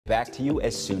Back to you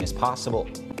as soon as possible.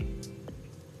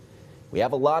 We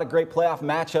have a lot of great playoff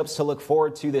matchups to look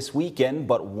forward to this weekend,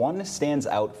 but one stands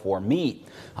out for me.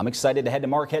 I'm excited to head to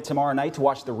Marquette tomorrow night to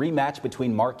watch the rematch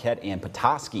between Marquette and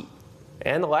Petoskey.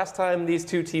 And the last time these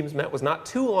two teams met was not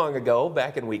too long ago,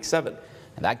 back in Week 7.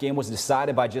 And that game was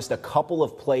decided by just a couple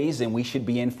of plays, and we should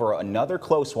be in for another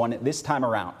close one this time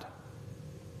around.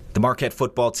 The Marquette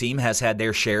football team has had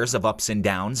their shares of ups and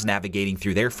downs navigating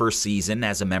through their first season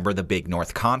as a member of the Big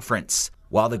North Conference.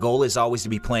 While the goal is always to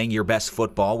be playing your best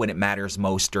football when it matters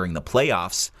most during the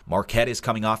playoffs, Marquette is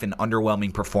coming off an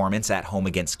underwhelming performance at home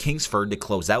against Kingsford to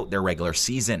close out their regular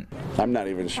season. I'm not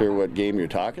even sure what game you're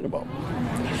talking about.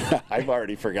 I've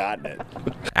already forgotten it.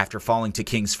 After falling to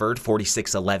Kingsford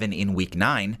 46-11 in Week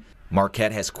 9,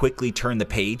 Marquette has quickly turned the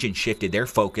page and shifted their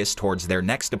focus towards their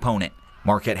next opponent.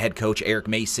 Marquette head coach Eric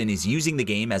Mason is using the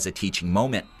game as a teaching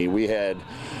moment. We had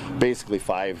basically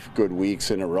 5 good weeks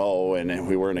in a row, and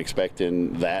we weren't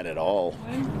expecting that at all,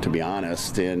 to be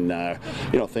honest. And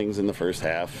things in the first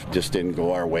half just didn't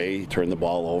go our way. Turned the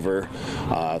ball over.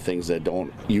 Things that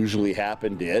don't usually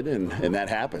happen did, and that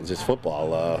happens. It's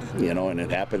football, and it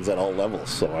happens at all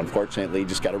levels. So unfortunately, you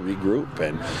just got to regroup,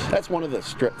 and that's one of the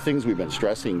things we've been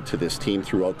stressing to this team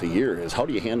throughout the year is how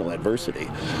do you handle adversity?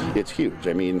 It's huge.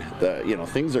 I mean,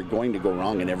 things are going to go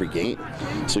wrong in every game,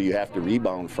 so you have to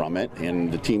rebound from it, and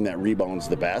the team that rebounds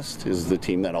the best is the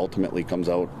team that ultimately comes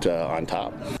out on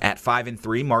top. At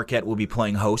 5-3, Marquette will be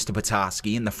playing host to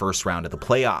Petoskey in the first round of the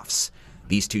playoffs.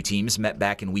 These two teams met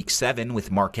back in Week 7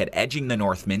 with Marquette edging the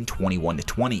Northmen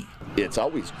 21-20. It's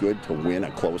always good to win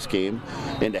a close game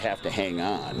and to have to hang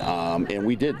on, and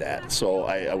we did that. So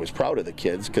I was proud of the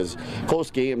kids because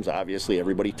close games, obviously,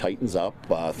 everybody tightens up,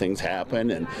 things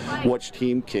happen, and which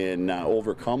team can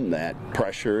overcome that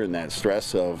pressure and that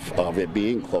stress of it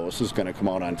being close is going to come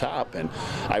out on top. And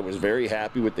I was very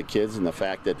happy with the kids and the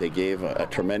fact that they gave a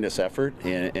tremendous effort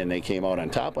and they came out on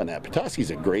top on that.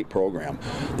 Petoskey's a great program.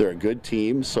 They're a good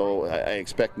team, so I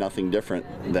expect nothing different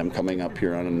them coming up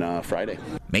here on Friday.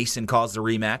 Mason calls the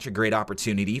rematch a great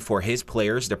opportunity for his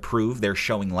players to prove their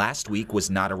showing last week was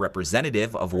not a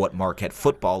representative of what Marquette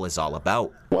football is all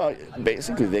about. Well,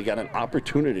 basically, they got an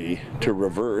opportunity to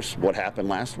reverse what happened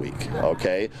last week.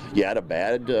 Okay, you had a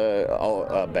bad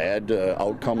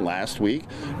outcome last week.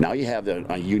 Now you have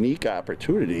a unique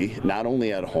opportunity, not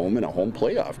only at home in a home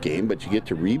playoff game, but you get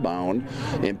to rebound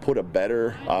and put a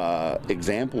better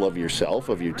example of yourself,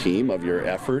 of your team, of your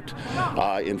effort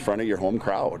in front of your home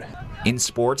crowd. In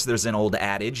sports, there's an old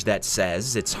adage that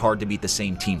says it's hard to beat the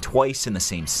same team twice in the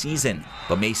same season.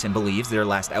 But Mason believes their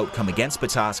last outcome against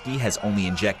Petoskey has only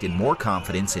injected more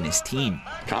confidence in his team.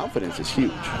 Confidence is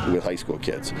huge with high school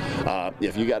kids.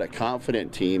 If you got a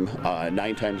confident team,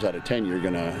 9 times out of 10 you're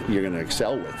gonna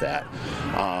excel with that.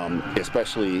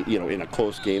 Especially in a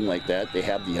close game like that, they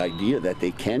have the idea that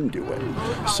they can do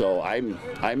it. So I'm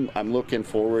looking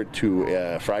forward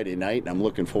to Friday night, and I'm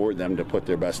looking forward them to put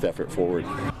their best effort forward.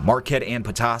 Marquette and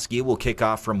Petoskey will kick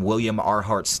off from William R.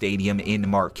 Hart Stadium in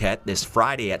Marquette this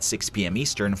Friday at 6 p.m.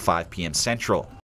 Eastern, 5 p.m. Central.